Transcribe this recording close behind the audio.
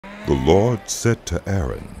The Lord said to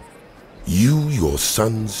Aaron, You, your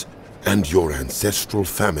sons, and your ancestral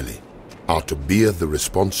family are to bear the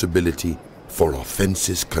responsibility for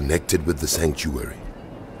offenses connected with the sanctuary.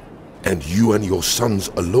 And you and your sons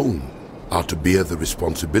alone are to bear the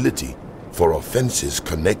responsibility for offenses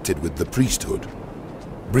connected with the priesthood.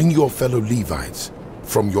 Bring your fellow Levites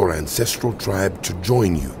from your ancestral tribe to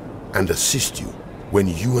join you and assist you when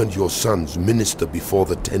you and your sons minister before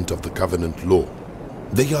the tent of the covenant law.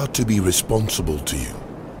 They are to be responsible to you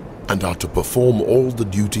and are to perform all the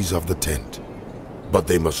duties of the tent, but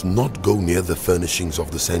they must not go near the furnishings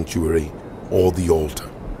of the sanctuary or the altar.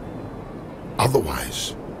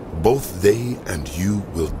 Otherwise, both they and you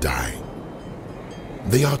will die.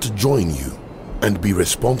 They are to join you and be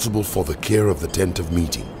responsible for the care of the tent of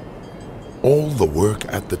meeting. All the work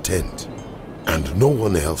at the tent, and no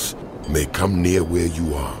one else may come near where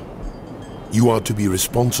you are. You are to be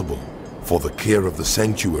responsible for the care of the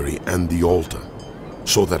sanctuary and the altar,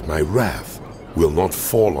 so that my wrath will not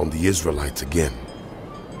fall on the Israelites again.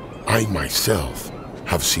 I myself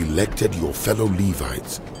have selected your fellow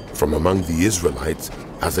Levites from among the Israelites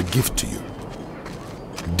as a gift to you,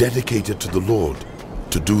 dedicated to the Lord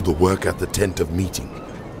to do the work at the tent of meeting.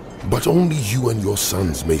 But only you and your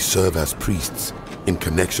sons may serve as priests in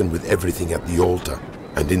connection with everything at the altar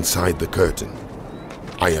and inside the curtain.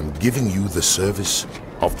 I am giving you the service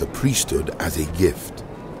of the priesthood as a gift.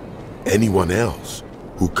 Anyone else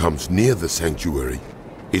who comes near the sanctuary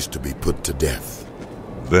is to be put to death.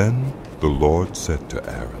 Then the Lord said to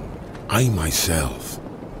Aaron, I myself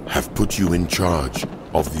have put you in charge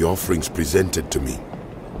of the offerings presented to me.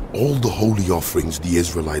 All the holy offerings the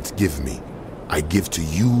Israelites give me, I give to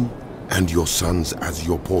you and your sons as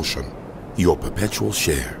your portion, your perpetual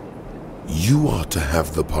share. You are to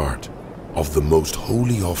have the part of the most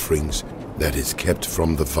holy offerings that is kept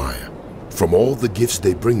from the fire. From all the gifts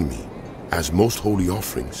they bring me as most holy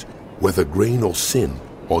offerings, whether grain or sin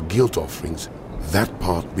or guilt offerings, that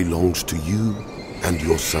part belongs to you and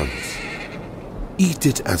your sons. Eat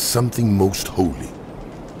it as something most holy.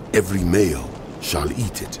 Every male shall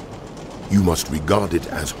eat it. You must regard it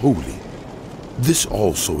as holy. This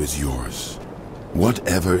also is yours.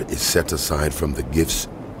 Whatever is set aside from the gifts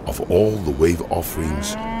of all the wave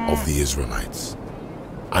offerings of the Israelites.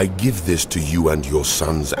 I give this to you and your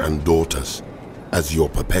sons and daughters as your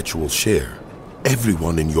perpetual share.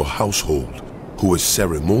 Everyone in your household who is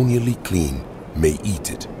ceremonially clean may eat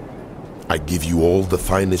it. I give you all the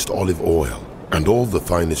finest olive oil and all the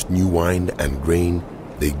finest new wine and grain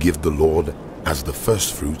they give the Lord as the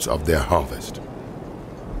first fruits of their harvest.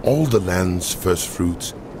 All the land's first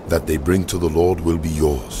fruits that they bring to the Lord will be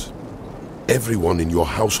yours. Everyone in your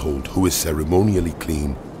household who is ceremonially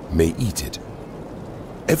clean may eat it.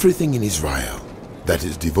 Everything in Israel that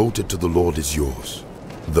is devoted to the Lord is yours.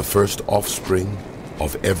 The first offspring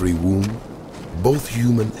of every womb, both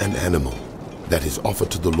human and animal, that is offered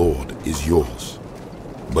to the Lord is yours.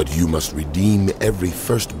 But you must redeem every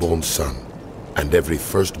firstborn son and every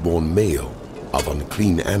firstborn male of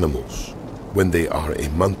unclean animals. When they are a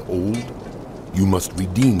month old, you must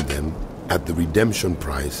redeem them at the redemption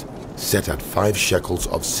price set at 5 shekels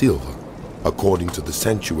of silver, according to the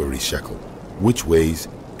sanctuary shekel, which weighs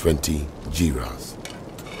 20 gerahs.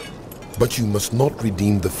 But you must not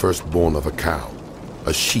redeem the firstborn of a cow,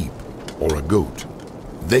 a sheep, or a goat.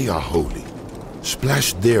 They are holy.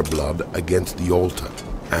 Splash their blood against the altar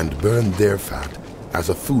and burn their fat as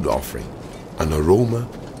a food offering, an aroma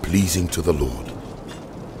pleasing to the Lord.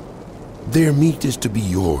 Their meat is to be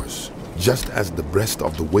yours, just as the breast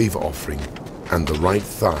of the wave offering and the right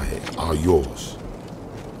thigh are yours.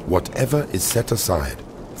 Whatever is set aside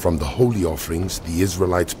from the holy offerings the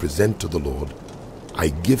Israelites present to the Lord, I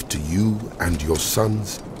give to you and your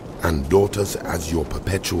sons and daughters as your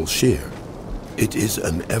perpetual share. It is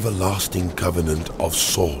an everlasting covenant of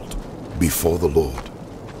salt before the Lord,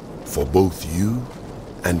 for both you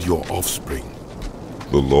and your offspring.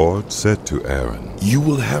 The Lord said to Aaron, You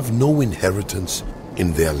will have no inheritance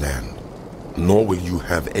in their land, nor will you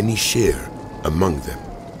have any share among them.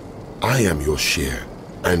 I am your share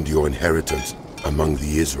and your inheritance among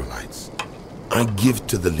the Israelites. I give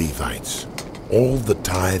to the Levites all the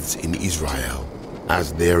tithes in Israel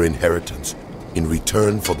as their inheritance in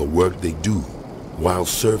return for the work they do while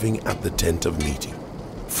serving at the tent of meeting.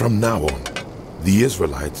 From now on, the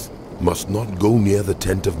Israelites must not go near the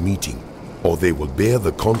tent of meeting, or they will bear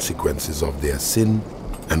the consequences of their sin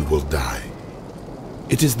and will die.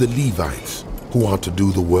 It is the Levites who are to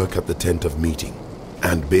do the work at the tent of meeting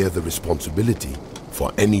and bear the responsibility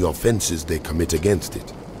for any offenses they commit against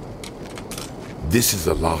it. This is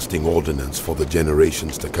a lasting ordinance for the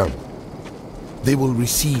generations to come. They will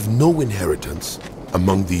receive no inheritance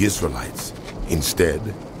among the Israelites. Instead,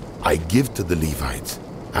 I give to the Levites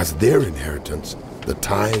as their inheritance the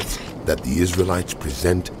tithes that the Israelites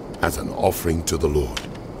present as an offering to the Lord.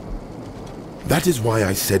 That is why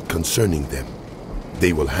I said concerning them,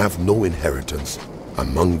 they will have no inheritance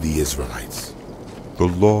among the Israelites. The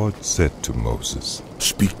Lord said to Moses,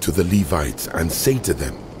 Speak to the Levites and say to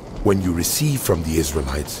them, when you receive from the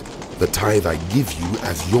Israelites the tithe I give you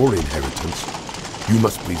as your inheritance, you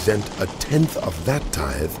must present 1/10 of that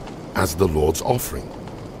tithe as the Lord's offering.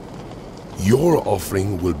 Your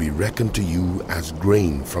offering will be reckoned to you as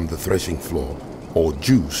grain from the threshing floor or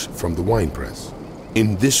juice from the winepress.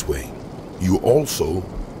 In this way, you also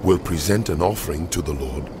will present an offering to the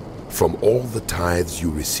Lord from all the tithes you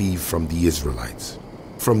receive from the Israelites.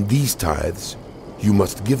 From these tithes, you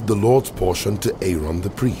must give the Lord's portion to Aaron the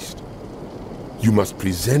priest. You must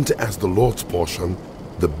present as the Lord's portion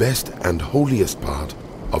the best and holiest part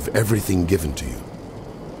of everything given to you.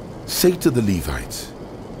 Say to the Levites,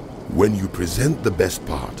 when you present the best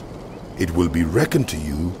part, it will be reckoned to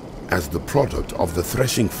you as the product of the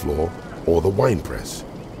threshing floor or the winepress.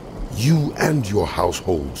 You and your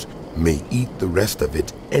households may eat the rest of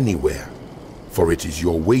it anywhere, for it is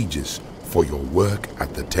your wages for your work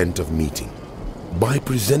at the tent of meeting. By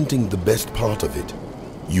presenting the best part of it,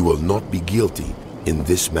 you will not be guilty in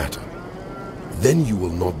this matter. Then you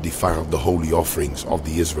will not defile the holy offerings of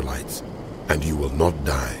the Israelites, and you will not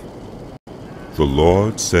die. The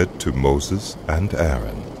Lord said to Moses and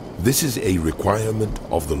Aaron, This is a requirement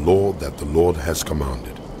of the law that the Lord has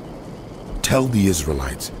commanded. Tell the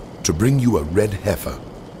Israelites to bring you a red heifer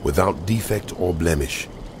without defect or blemish,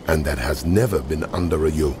 and that has never been under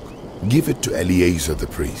a yoke. Give it to Eleazar the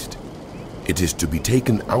priest. It is to be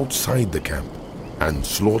taken outside the camp and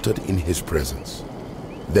slaughtered in his presence.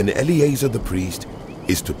 Then Eleazar the priest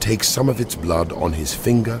is to take some of its blood on his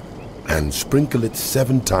finger and sprinkle it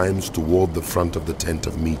 7 times toward the front of the tent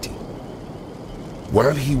of meeting.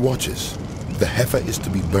 While he watches, the heifer is to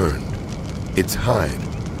be burned, its hide,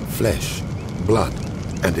 flesh, blood,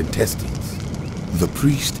 and intestines. The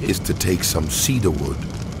priest is to take some cedar wood,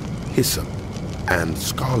 hyssop, and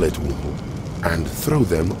scarlet wool and throw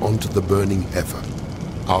them onto the burning heifer.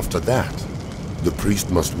 After that, the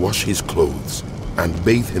priest must wash his clothes and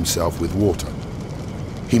bathe himself with water.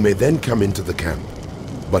 He may then come into the camp,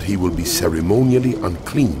 but he will be ceremonially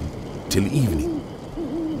unclean till evening.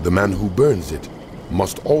 The man who burns it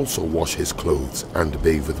must also wash his clothes and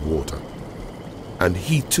bathe with water, and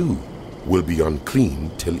he too will be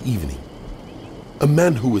unclean till evening. A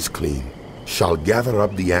man who is clean shall gather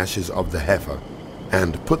up the ashes of the heifer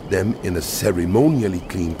and put them in a ceremonially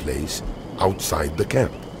clean place outside the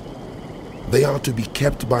camp. They are to be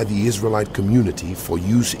kept by the Israelite community for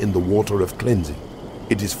use in the water of cleansing.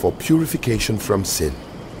 It is for purification from sin.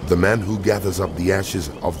 The man who gathers up the ashes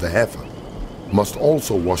of the heifer must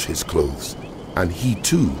also wash his clothes, and he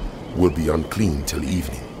too will be unclean till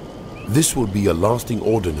evening. This will be a lasting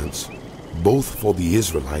ordinance both for the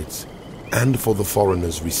Israelites and for the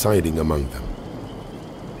foreigners residing among them.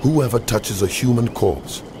 Whoever touches a human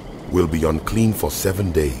corpse will be unclean for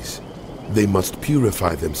 7 days. They must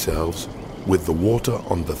purify themselves with the water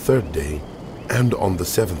on the 3rd day and on the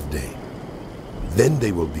 7th day. Then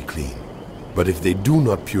they will be clean. But if they do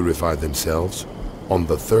not purify themselves on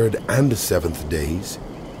the 3rd and 7th days,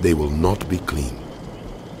 they will not be clean.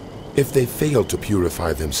 If they fail to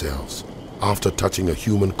purify themselves after touching a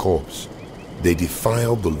human corpse, they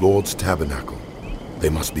defile the Lord's tabernacle. They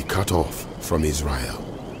must be cut off from Israel.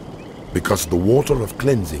 Because the water of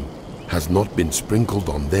cleansing has not been sprinkled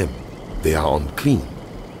on them, they are unclean.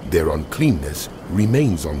 Their uncleanness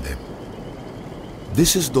remains on them.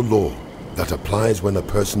 This is the law that applies when a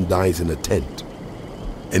person dies in a tent.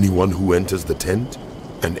 Anyone who enters the tent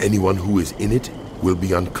and anyone who is in it will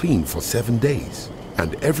be unclean for 7 days,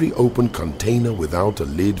 and every open container without a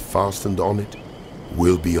lid fastened on it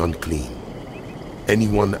will be unclean.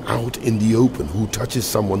 Anyone out in the open who touches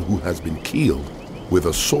someone who has been killed with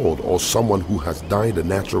a sword, or someone who has died a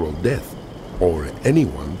natural death, or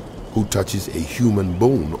anyone who touches a human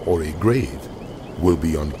bone or a grave will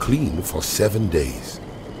be unclean for 7 days.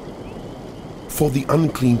 For the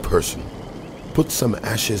unclean person, put some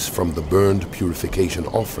ashes from the burned purification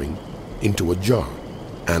offering into a jar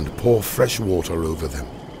and pour fresh water over them.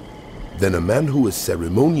 Then a man who is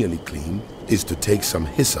ceremonially clean is to take some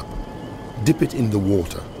hyssop, dip it in the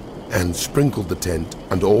water, and sprinkle the tent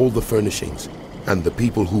and all the furnishings and the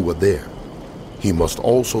people who were there. He must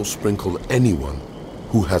also sprinkle anyone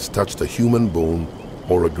who has touched a human bone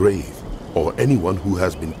or a grave, or anyone who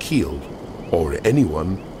has been killed, or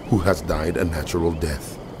anyone who has died a natural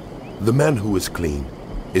death. The man who is clean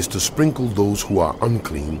is to sprinkle those who are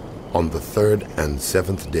unclean on the 3rd and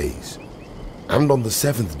 7th days. And on the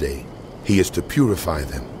 7th day he is to purify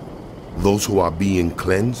them. Those who are being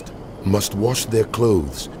cleansed must wash their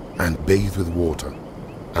clothes and bathe with water,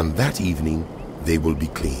 and that evening they will be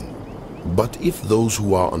clean. But if those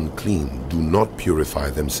who are unclean do not purify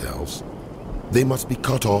themselves, they must be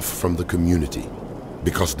cut off from the community,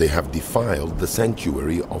 because they have defiled the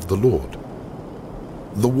sanctuary of the Lord.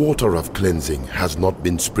 The water of cleansing has not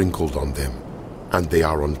been sprinkled on them, and they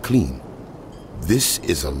are unclean. This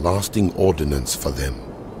is a lasting ordinance for them.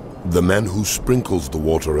 The man who sprinkles the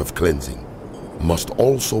water of cleansing must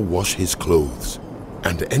also wash his clothes,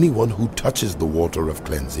 and anyone who touches the water of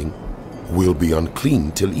cleansing will be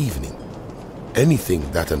unclean till evening. Anything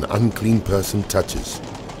that an unclean person touches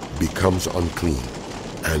becomes unclean,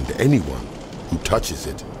 and anyone who touches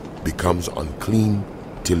it becomes unclean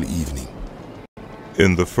till evening.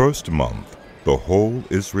 In the first month, the whole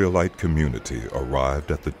Israelite community arrived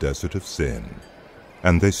at the desert of Sin,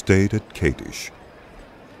 and they stayed at Kadesh.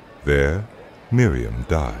 There, Miriam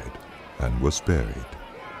died and was buried.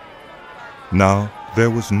 Now, there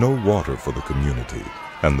was no water for the community,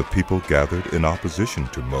 and the people gathered in opposition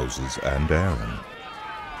to Moses and Aaron.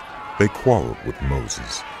 They quarreled with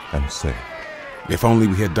Moses and said, "If only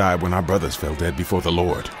we had died when our brothers fell dead before the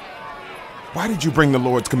Lord. Why did you bring the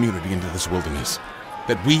Lord's community into this wilderness?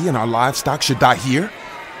 That we and our livestock should die here?"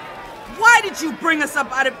 Why did you bring us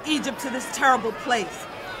up out of Egypt to this terrible place?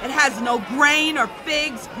 It has no grain or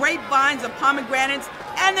figs, grapevines or pomegranates,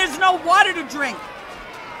 and there's no water to drink.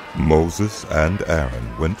 Moses and Aaron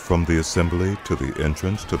went from the assembly to the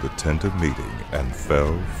entrance to the tent of meeting and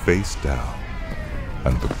fell face down,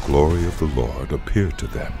 and the glory of the Lord appeared to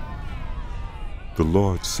them. The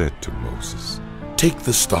Lord said to Moses, "Take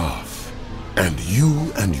the staff, and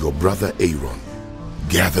you and your brother Aaron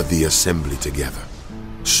gather the assembly together.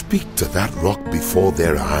 Speak to that rock before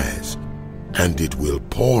their eyes, and it will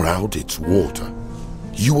pour out its water.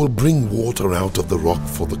 You will bring water out of the rock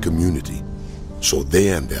for the community, so they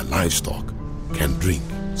and their livestock can drink."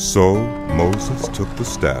 So Moses took the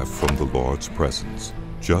staff from the Lord's presence,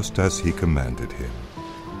 just as he commanded him.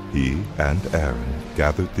 He and Aaron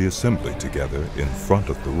gathered the assembly together in front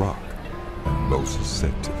of the rock, and Moses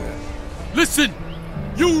said to them, "Listen,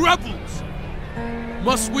 you rebels!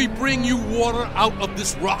 Must we bring you water out of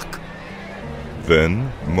this rock?"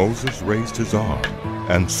 Then Moses raised his arm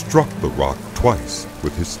and struck the rock twice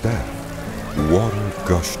with his staff. Water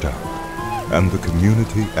gushed out, and the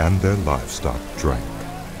community and their livestock drank.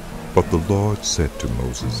 But the Lord said to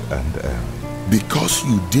Moses and Aaron, "Because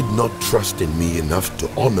you did not trust in me enough to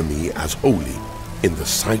honor me as holy in the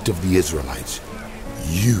sight of the Israelites,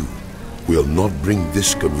 you will not bring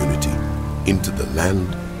this community into the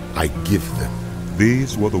land I give them."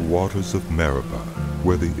 These were the waters of Meribah,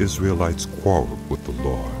 where the Israelites quarreled with the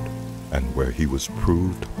Lord, and where he was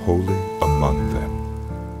proved holy among them.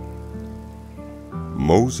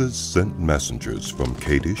 Moses sent messengers from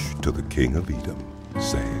Kadesh to the king of Edom,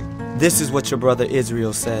 saying, "This is what your brother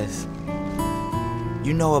Israel says.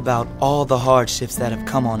 You know about all the hardships that have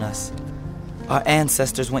come on us. Our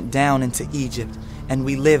ancestors went down into Egypt, and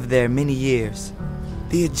we lived there many years.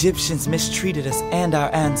 The Egyptians mistreated us and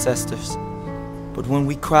our ancestors. But when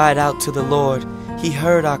we cried out to the Lord, he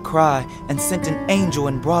heard our cry and sent an angel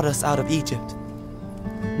and brought us out of Egypt.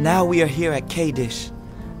 Now we are here at Kadesh,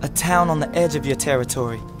 a town on the edge of your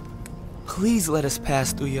territory. Please let us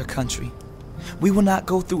pass through your country. We will not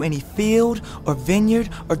go through any field or vineyard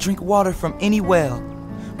or drink water from any well.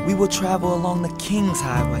 We will travel along the king's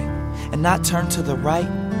highway and not turn to the right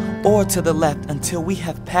or to the left until we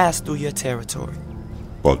have passed through your territory."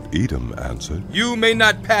 But Edom answered, "You may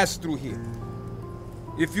not pass through here.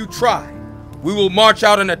 If you try, we will march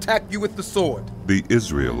out and attack you with the sword." The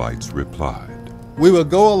Israelites replied, "We will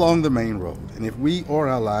go along the main road, and if we or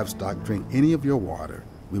our livestock drink any of your water,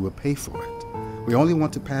 we will pay for it. We only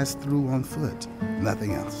want to pass through on foot,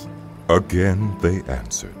 nothing else." Again they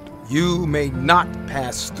answered. "You may not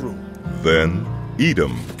pass through." Then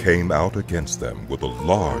Edom came out against them with a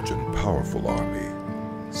large and powerful army.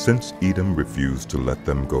 Since Edom refused to let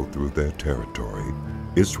them go through their territory,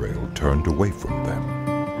 Israel turned away from them.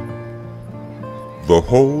 The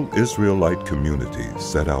whole Israelite community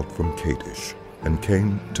set out from Kadesh and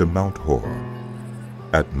came to Mount Hor.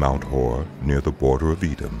 At Mount Hor, near the border of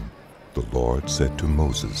Edom, the Lord said to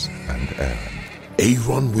Moses and Aaron,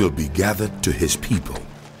 "Aaron will be gathered to his people.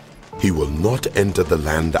 He will not enter the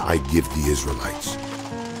land I give the Israelites,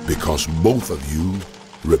 because both of you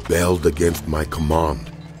rebelled against my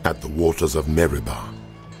command at the waters of Meribah.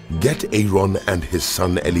 Get Aaron and his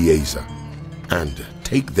son Eleazar, and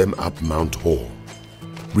take them up Mount Hor.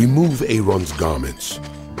 Remove Aaron's garments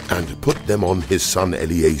and put them on his son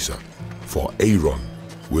Eleazar, for Aaron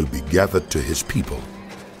will be gathered to his people.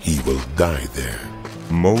 He will die there."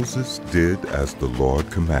 Moses did as the Lord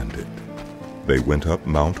commanded. They went up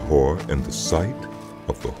Mount Hor in the sight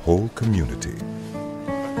of the whole community.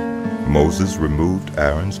 Moses removed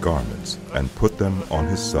Aaron's garments and put them on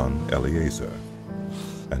his son Eleazar,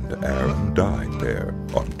 and Aaron died there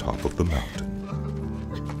on top of the mountain.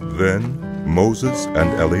 Then Moses and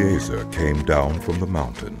Eleazar came down from the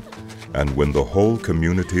mountain, and when the whole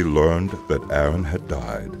community learned that Aaron had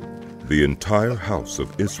died, the entire house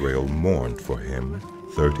of Israel mourned for him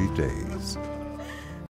 30 days.